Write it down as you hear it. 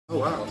Oh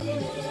wow.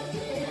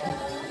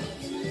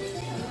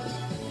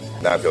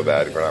 Now I feel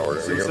bad. We're not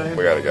ordering.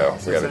 We gotta go.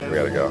 We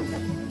gotta go.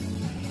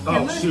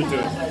 Oh shoot,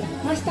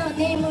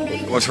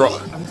 dude. What's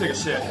wrong? I have to take a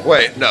shit.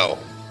 Wait, no.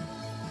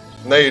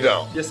 No, you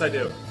don't. Yes, I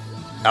do.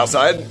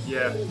 Outside?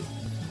 Yeah.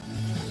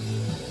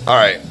 All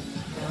right.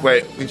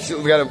 Wait, we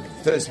gotta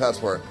finish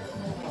passport.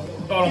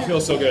 Oh, I don't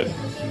feel so good.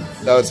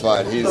 No, it's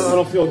fine. He's. I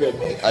don't feel good.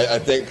 I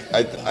think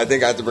I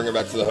have to bring him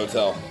back to the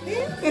hotel.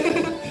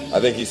 I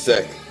think he's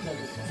sick.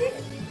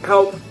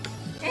 Help.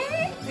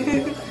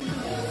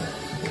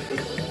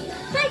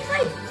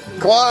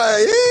 Come on,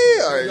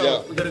 yeah. All right,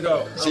 go. We gotta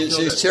go.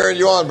 She's cheering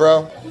you on,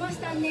 bro.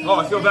 Oh,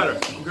 I feel better.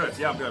 I'm good.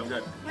 Yeah, I'm good. I'm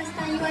good.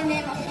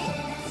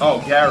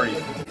 Oh, Gary.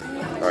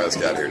 All right, let's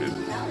get out of here, dude.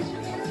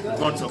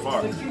 Going so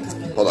far.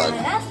 Hold on.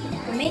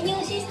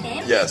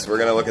 Yes, we're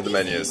gonna look at the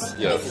menus.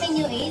 Yes. This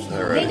menu is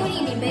All right.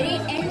 very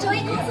enjoy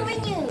also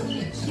menu.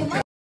 You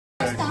must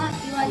start.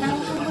 You are now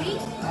hungry.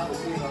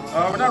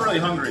 We're not really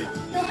hungry.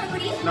 Not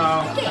hungry?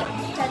 No. Okay.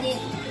 So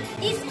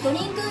this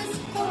drink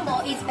combo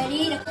is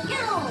very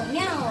meow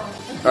meow.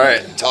 All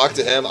right, talk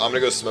to him. I'm gonna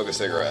go smoke a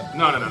cigarette.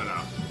 No.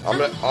 I'm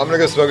gonna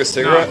go smoke a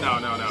cigarette. No.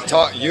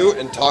 Talk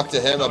to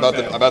him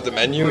about the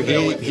menu.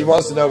 He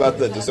wants to know about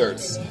the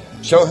desserts.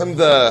 Show him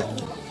the.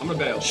 I'm gonna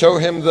bail. Show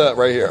him the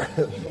right here.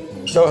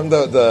 Show him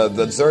the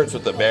desserts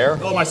with the bear.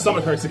 Oh, my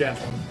stomach hurts again.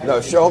 No,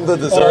 show him the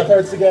dessert. Oh, it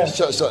hurts again.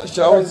 Show It him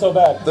hurts so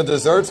bad. the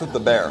desserts with the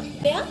bear.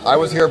 Bear? I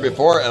was here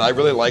before, and I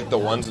really like the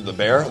ones with the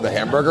bear, the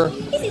hamburger.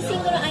 This is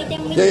single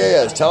item.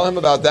 Yeah. Tell him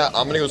about that.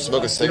 I'm gonna go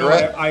smoke a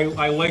cigarette. You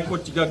know, I like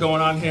what you got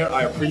going on here.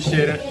 I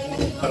appreciate it,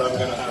 but I'm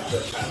gonna have to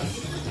pass.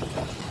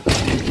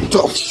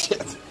 Oh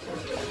shit!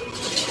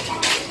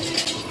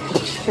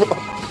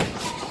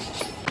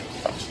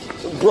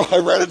 Bro, I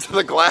ran into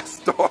the glass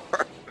door.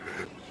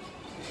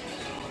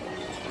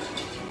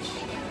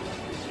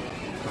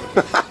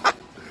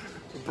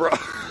 Bro,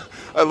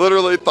 I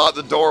literally thought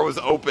the door was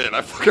open.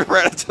 I fucking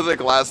ran into the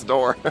glass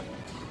door.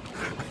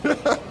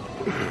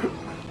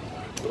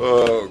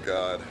 Oh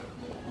god.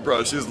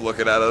 Bro, she's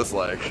looking at us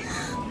like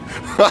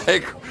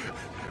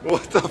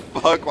what the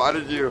fuck? Why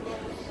did you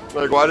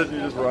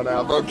just run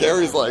out? Bro,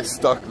 Gary's like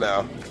stuck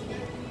now.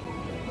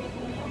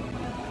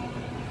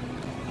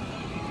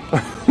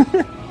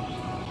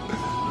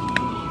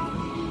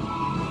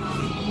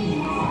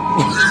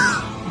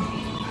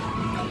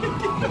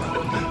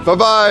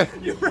 Bye-bye.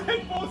 You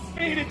ran full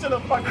speed into the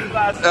fucking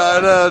glass door.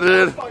 I know,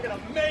 dude. That's fucking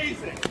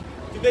amazing.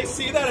 Did they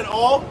see that at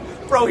all?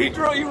 Bro, he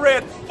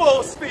ran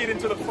full speed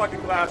into the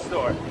fucking glass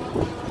door.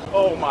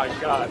 Oh my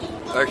god.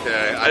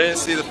 Okay, I didn't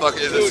see the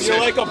fucking. Dude, you're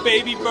like a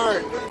baby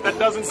bird that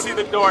doesn't see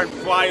the door and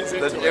flies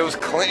into it. It was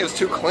clean. It was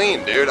too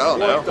clean, dude. I don't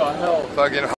know. What the hell? Fucking.